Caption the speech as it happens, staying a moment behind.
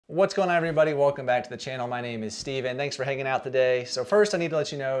What's going on, everybody? Welcome back to the channel. My name is Steven. Thanks for hanging out today. So first I need to let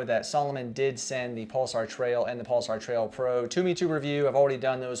you know that Salomon did send the Pulsar Trail and the Pulsar Trail Pro to me to review. I've already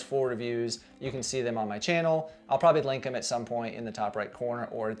done those 4 reviews. You can see them on my channel. I'll probably link them at some point in the top right corner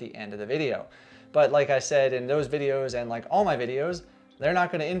or at the end of the video. But like I said in those videos and like all my videos, they're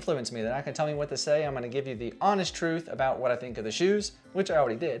not going to influence me. They're not going to tell me what to say. I'm going to give you the honest truth about what I think of the shoes, which I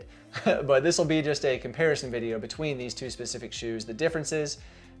already did. But this will be just a comparison video between these 2 specific shoes, the differences,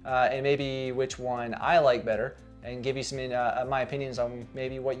 and maybe which one I like better, and give you some my opinions on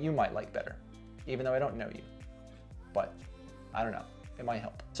maybe what you might like better, even though I don't know you. But I don't know, it might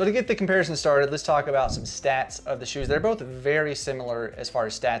help. So to get the comparison started, let's talk about some stats of the shoes. They're both very similar as far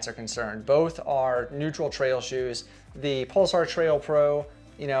as stats are concerned. Both are neutral trail shoes. The Pulsar Trail Pro,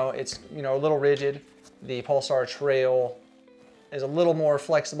 it's a little rigid. The Pulsar Trail is a little more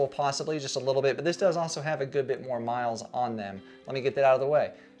flexible, possibly just a little bit, but this does also have a good bit more miles on them. Let me get that out of the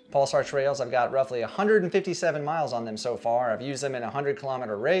way. Pulsar Trails, I've got roughly 157 miles on them so far. I've used them in a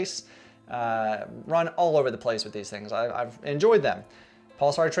 100-kilometer race, run all over the place with these things. I've enjoyed them.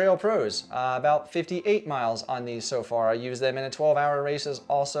 Pulsar Trail Pros, about 58 miles on these so far. I use them in a 12-hour races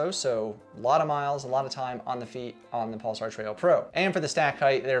also, so a lot of miles, a lot of time on the feet on the Pulsar Trail Pro. And for the stack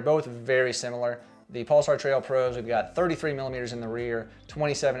height, they're both very similar. The Pulsar Trail Pros, we've got 33 millimeters in the rear,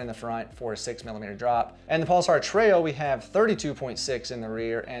 27 in the front for a 6-millimeter drop. And the Pulsar Trail, we have 32.6 in the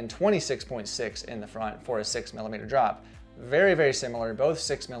rear and 26.6 in the front for a 6-millimeter drop. Very, very similar, both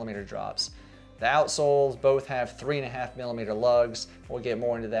 6-millimeter drops. The outsoles both have 3.5-millimeter lugs. We'll get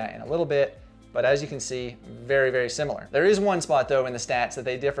more into that in a little bit. But as you can see, very, very similar. There is one spot though in the stats that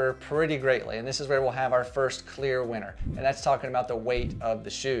they differ pretty greatly, and this is where we'll have our first clear winner. And that's talking about the weight of the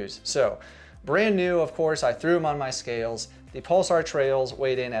shoes. So, brand new, of course, I threw them on my scales. The Pulsar Trails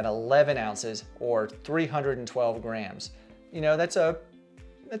weighed in at 11 ounces or 312 grams. It's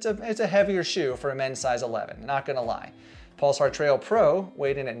a heavier shoe for a men's size 11, not gonna lie. Pulsar Trail Pro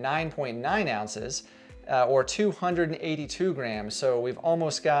weighed in at 9.9 ounces or 282 grams. So we've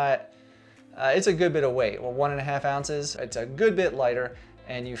almost got, it's a good bit of weight. Well, 1.5 ounces, it's a good bit lighter,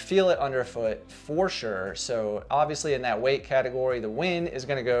 and you feel it underfoot for sure. So obviously in that weight category, the win is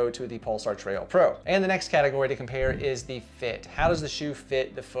gonna go to the Pulsar Trail Pro. And the next category to compare is the fit. How does the shoe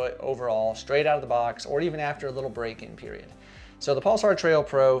fit the foot overall, straight out of the box, or even after a little break-in period? So the Pulsar Trail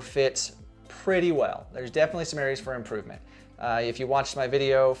Pro fits pretty well. There's definitely some areas for improvement. If you watched my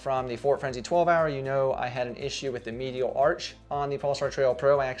video from the Fort Frenzy 12-hour, you know I had an issue with the medial arch on the Pulsar Trail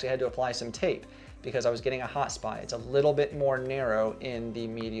Pro. I actually had to apply some tape because I was getting a hot spot. It's a little bit more narrow in the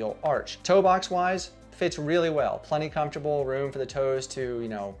medial arch. Toe box wise, fits really well. Plenty comfortable, room for the toes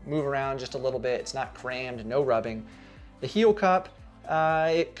to, move around just a little bit. It's not crammed, no rubbing. The heel cup,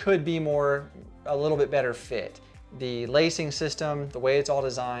 it could be a little bit better fit. The lacing system, the way it's all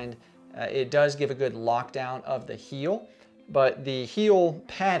designed, it does give a good lockdown of the heel, but the heel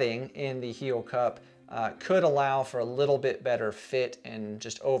padding in the heel cup could allow for a little bit better fit and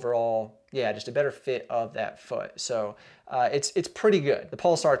just overall, just a better fit of that foot. So it's pretty good. The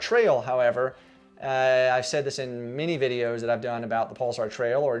Pulsar Trail, however, I've said this in many videos that I've done about the Pulsar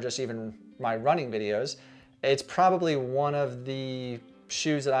Trail or just even my running videos, it's probably one of the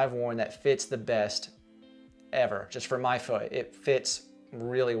shoes that I've worn that fits the best ever, just for my foot. It fits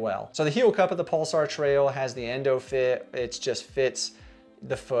really well. So the heel cup of the Pulsar Trail has the endo fit. It just fits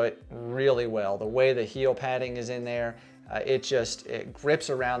the foot really well. The way the heel padding is in there, it grips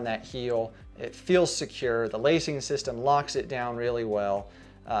around that heel. It feels secure. The lacing system locks it down really well.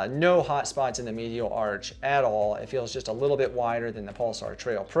 No hot spots in the medial arch at all. It feels just a little bit wider than the Pulsar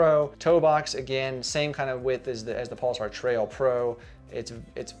Trail Pro. Toe box, again, same kind of width as the Pulsar Trail Pro. It's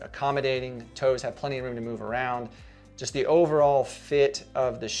accommodating. Toes have plenty of room to move around. Just the overall fit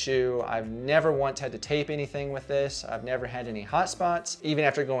of the shoe, I've never once had to tape anything with this. I've never had any hot spots. Even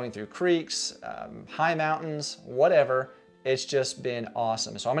after going through creeks, high mountains, whatever, it's just been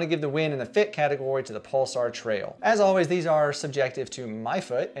awesome. So I'm gonna give the win in the fit category to the Pulsar Trail. As always, these are subjective to my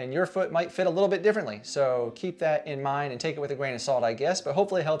foot, and your foot might fit a little bit differently. So keep that in mind and take it with a grain of salt, I guess, but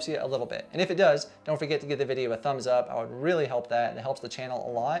hopefully it helps you a little bit. And if it does, don't forget to give the video a thumbs up. I would really help that. It helps the channel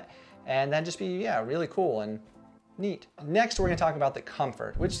a lot. And that'd just be, really cool and neat. Next, we're gonna talk about the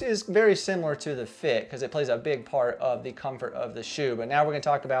comfort, which is very similar to the fit because it plays a big part of the comfort of the shoe. But now we're gonna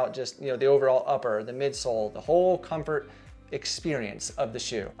talk about just, the overall upper, the midsole, the whole comfort experience of the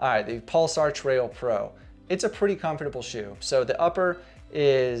shoe. All right, the Pulsar Trail Pro. It's a pretty comfortable shoe. So the upper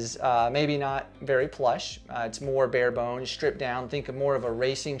is maybe not very plush. It's more bare bones, stripped down. Think of more of a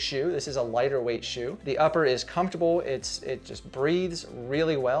racing shoe. This is a lighter weight shoe. The upper is comfortable. It just breathes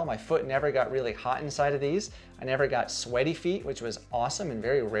really well. My foot never got really hot inside of these. I never got sweaty feet, which was awesome and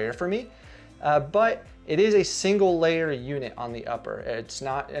very rare for me. But it is a single layer unit on the upper. It's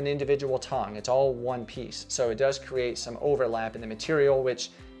not an individual tongue. It's all one piece. So it does create some overlap in the material,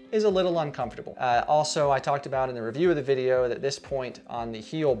 which is a little uncomfortable. Also, I talked about in the review of the video that this point on the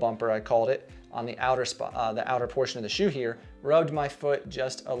heel bumper, I called it, on the outer spot, the outer portion of the shoe here, rubbed my foot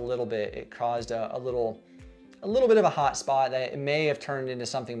just a little bit. It caused a little bit of a hot spot that it may have turned into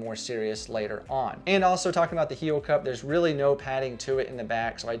something more serious later on. And also talking about the heel cup, there's really no padding to it in the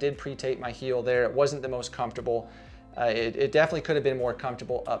back, so I did pre-tape my heel there. It wasn't the most comfortable. It definitely could have been more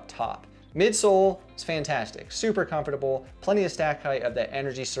comfortable up top. Midsole is fantastic, super comfortable, plenty of stack height of that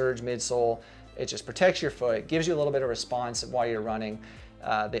Energy Surge midsole. It just protects your foot, gives you a little bit of response while you're running.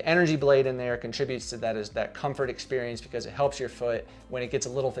 The energy blade in there contributes to that comfort experience because it helps your foot when it gets a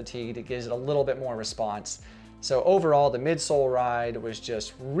little fatigued. It gives it a little bit more response. So overall, the midsole ride was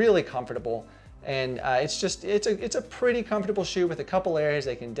just really comfortable. And it's a pretty comfortable shoe with a couple areas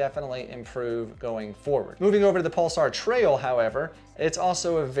they can definitely improve going forward. Moving over to the Pulsar Trail, however, it's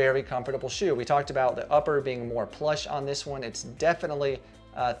also a very comfortable shoe. We talked about the upper being more plush on this one. It's definitely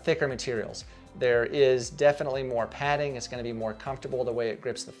thicker materials. There is definitely more padding. It's going to be more comfortable the way it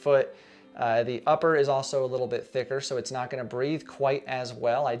grips the foot. The upper is also a little bit thicker, so it's not going to breathe quite as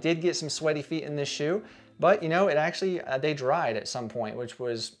well. I did get some sweaty feet in this shoe, but you know, it actually, they dried at some point, which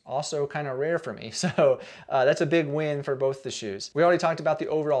was also kind of rare for me. So that's a big win for both the shoes. We already talked about the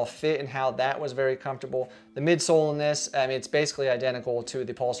overall fit and how that was very comfortable. The midsole in this, I mean, it's basically identical to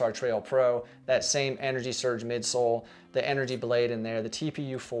the Pulsar Trail Pro, that same Energy Surge midsole, the energy blade in there, the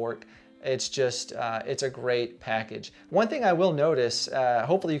TPU fork. It's just, it's a great package. One thing I will notice,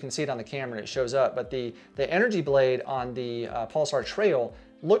 hopefully you can see it on the camera and it shows up, but the energy blade on the Pulsar Trail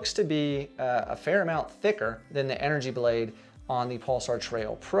looks to be a fair amount thicker than the energy blade on the Pulsar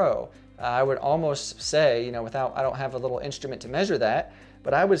Trail Pro. I would almost say, you know, I don't have a little instrument to measure that,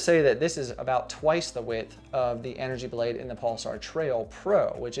 but I would say that this is about twice the width of the energy blade in the Pulsar Trail Pro,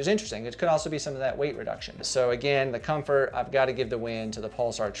 which is interesting. It could also be some of that weight reduction. So again, the comfort, I've got to give the win to the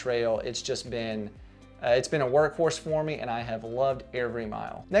Pulsar Trail. It's just been, it's been a workhorse for me and I have loved every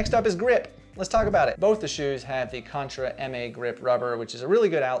mile. Next up is grip. Let's talk about it. Both the shoes have the Contra MA grip rubber, which is a really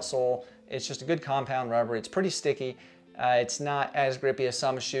good outsole. It's just a good compound rubber. It's pretty sticky. It's not as grippy as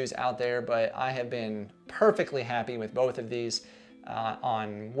some shoes out there, but I have been perfectly happy with both of these.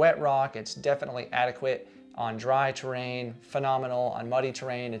 On wet rock, it's definitely adequate. On dry terrain, phenomenal. On muddy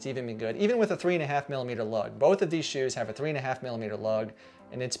terrain, it's even been good. Even with a 3.5mm lug. Both of these shoes have a 3.5mm lug,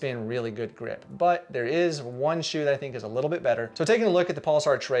 and it's been really good grip. But there is one shoe that I think is a little bit better. So taking a look at the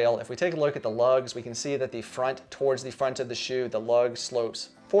Pulsar Trail, if we take a look at the lugs, we can see that the front, towards the front of the shoe, the lug slopes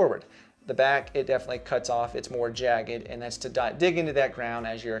forward. The back, it definitely cuts off. It's more jagged, and that's to dig into that ground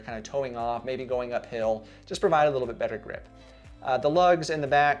as you're kind of towing off, maybe going uphill, just provide a little bit better grip. The lugs in the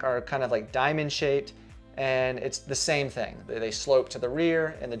back are kind of like diamond shaped, and it's the same thing. They slope to the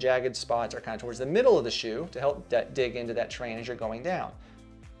rear, and the jagged spots are kind of towards the middle of the shoe to help dig into that terrain as you're going down.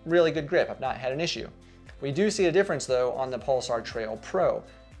 Really good grip. I've not had an issue. We do see a difference though on the Pulsar Trail Pro.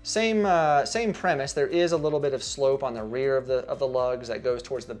 Same premise. There is a little bit of slope on the rear of the lugs that goes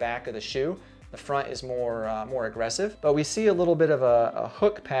towards the back of the shoe. The front is more aggressive, but we see a little bit of a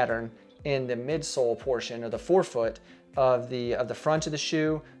hook pattern in the midsole portion, or the forefoot of the front of the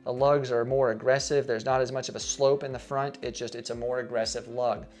shoe. The lugs are more aggressive. There's not as much of a slope in the front. It's a more aggressive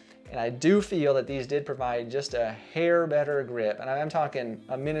lug. And I do feel that these did provide just a hair better grip. And I'm talking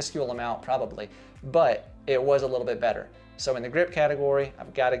a minuscule amount probably, but it was a little bit better. So in the grip category,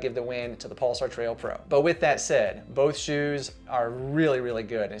 I've got to give the win to the Pulsar Trail Pro. But with that said, both shoes are really, really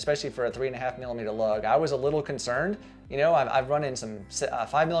good, and especially for a 3.5mm lug. I was a little concerned. You know, I've run in some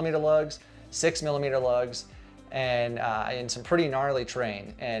 5mm lugs, 6mm lugs, and in some pretty gnarly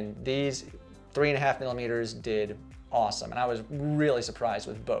terrain. And these 3.5mm did awesome, and I was really surprised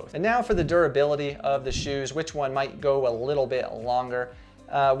with both. And now for the durability of the shoes, which one might go a little bit longer?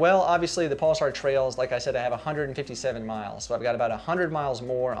 Well, obviously the Pulsar Trails, like I said, I have 157 miles, so I've got about 100 miles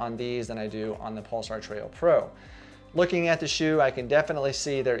more on these than I do on the Pulsar Trail Pro. Looking at the shoe, I can definitely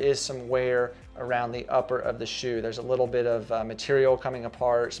see there is some wear around the upper of the shoe. There's a little bit of material coming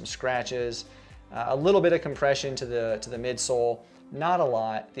apart, some scratches, a little bit of compression to the midsole, not a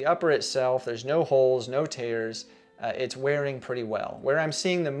lot. The upper itself, there's no holes, no tears. It's wearing pretty well. Where I'm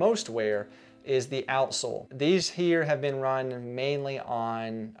seeing the most wear is the outsole. These here have been run mainly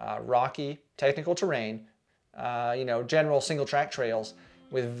on rocky technical terrain, you know, general single track trails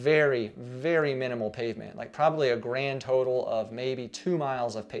with very, very minimal pavement, like probably a grand total of maybe 2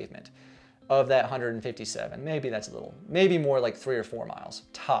 miles of pavement of that 157. Maybe that's a little, maybe more like 3 or 4 miles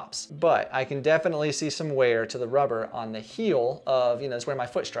tops. But I can definitely see some wear to the rubber on the heel of, you know, that's where my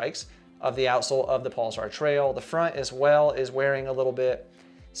foot strikes, of the outsole of the Pulsar Trail. The front as well is wearing a little bit.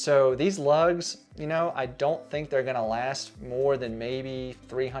 So these lugs, you know, I don't think they're gonna last more than maybe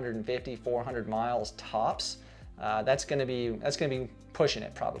 350, 400 miles tops. That's gonna be pushing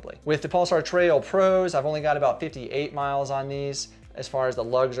it probably. With the Pulsar Trail Pros, I've only got about 58 miles on these. As far as the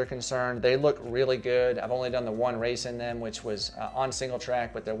lugs are concerned, they look really good. I've only done the one race in them, which was on single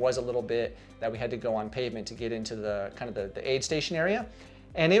track, but there was a little bit that we had to go on pavement to get into the kind of the aid station area.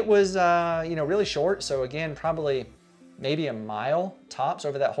 And it was, you know, really short. So again, probably maybe a mile tops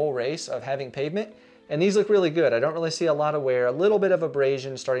over that whole race of having pavement. And these look really good. I don't really see a lot of wear, a little bit of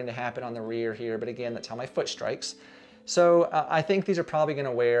abrasion starting to happen on the rear here, but again, that's how my foot strikes. So I think these are probably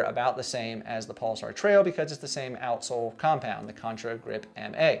gonna wear about the same as the Pulsar Trail because it's the same outsole compound, the Contra Grip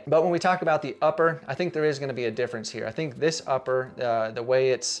MA. But when we talk about the upper, I think there is gonna be a difference here. I think this upper, the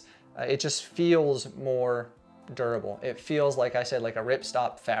way it just feels more durable. It feels, like I said, like a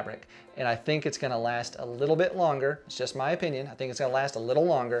ripstop fabric. And I think it's gonna last a little bit longer. It's just my opinion. I think it's gonna last a little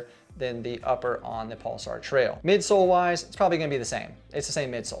longer than the upper on the Pulsar Trail. Midsole wise, it's probably gonna be the same. It's the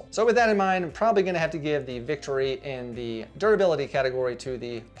same midsole. So with that in mind, I'm probably gonna have to give the victory in the durability category to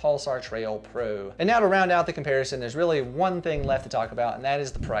the Pulsar Trail Pro. And now to round out the comparison, there's really one thing left to talk about, and that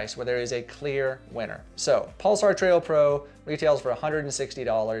is the price, where there is a clear winner. So Pulsar Trail Pro retails for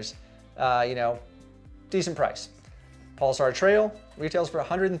 $160. You know, decent price. Pulsar Trail retails for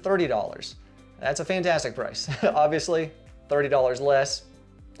 $130. That's a fantastic price. Obviously, $30 less,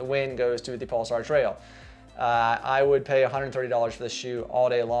 the win goes to the Pulsar Trail. I would pay $130 for this shoe all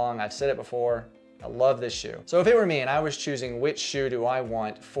day long. I've said it before, I love this shoe. So if it were me and I was choosing which shoe do I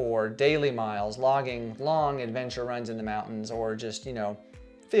want for daily miles, logging long adventure runs in the mountains, or just, you know,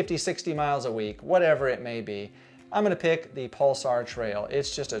 50, 60 miles a week, whatever it may be, I'm gonna pick the Pulsar Trail.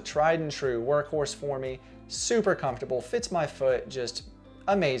 It's just a tried and true workhorse for me, super comfortable, fits my foot just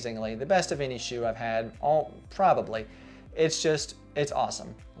amazingly. The best of any shoe I've had, probably. It's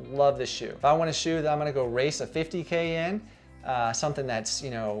awesome. Love this shoe. If I want a shoe that I'm gonna go race a 50K in, something that's, you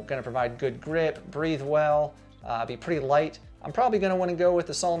know, gonna provide good grip, breathe well, be pretty light, I'm probably gonna wanna go with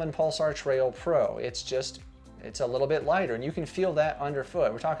the Salomon Pulsar Trail Pro. It's a little bit lighter, and you can feel that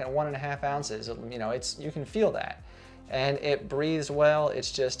underfoot. We're talking 1.5 ounces, you know, you can feel that. And it breathes well,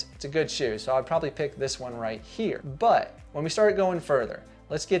 it's a good shoe. So I'd probably pick this one right here. But when we start going further,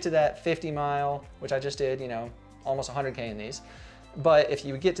 let's get to that 50 mile, which I just did, you know, almost 100K in these. But if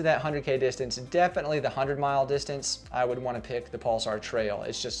you get to that 100K distance, definitely the 100-mile distance, I would want to pick the Pulsar Trail.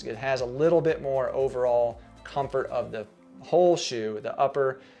 It has a little bit more overall comfort of the whole shoe, the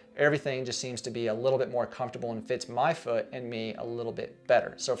upper, everything just seems to be a little bit more comfortable and fits my foot and me a little bit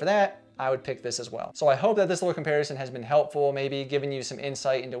better. So for that, I would pick this as well. So I hope that this little comparison has been helpful, maybe giving you some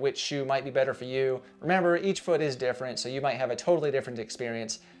insight into which shoe might be better for you. Remember, each foot is different, so you might have a totally different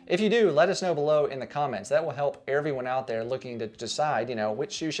experience. If you do, let us know below in the comments. That will help everyone out there looking to decide, you know,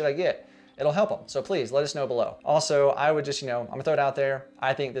 which shoe should I get? It'll help them. So please let us know below. Also, I would just, you know, I'm gonna throw it out there.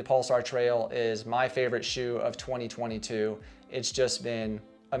 I think the Pulsar Trail is my favorite shoe of 2022. It's just been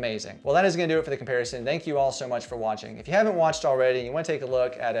amazing. Well, that is gonna do it for the comparison. Thank you all so much for watching. If you haven't watched already and you wanna take a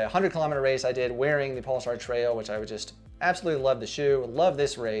look at a 100-kilometer race I did wearing the Pulsar Trail, which I would just absolutely love the shoe, love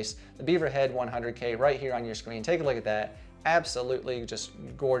this race, the Beaverhead 100K right here on your screen. Take a look at that. Absolutely just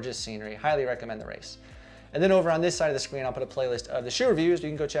gorgeous scenery. Highly recommend the race. And then over on this side of the screen, I'll put a playlist of the shoe reviews. You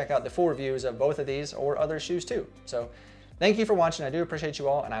can go check out the full reviews of both of these or other shoes too. So thank you for watching. I do appreciate you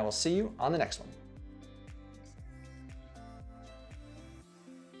all, and I will see you on the next one.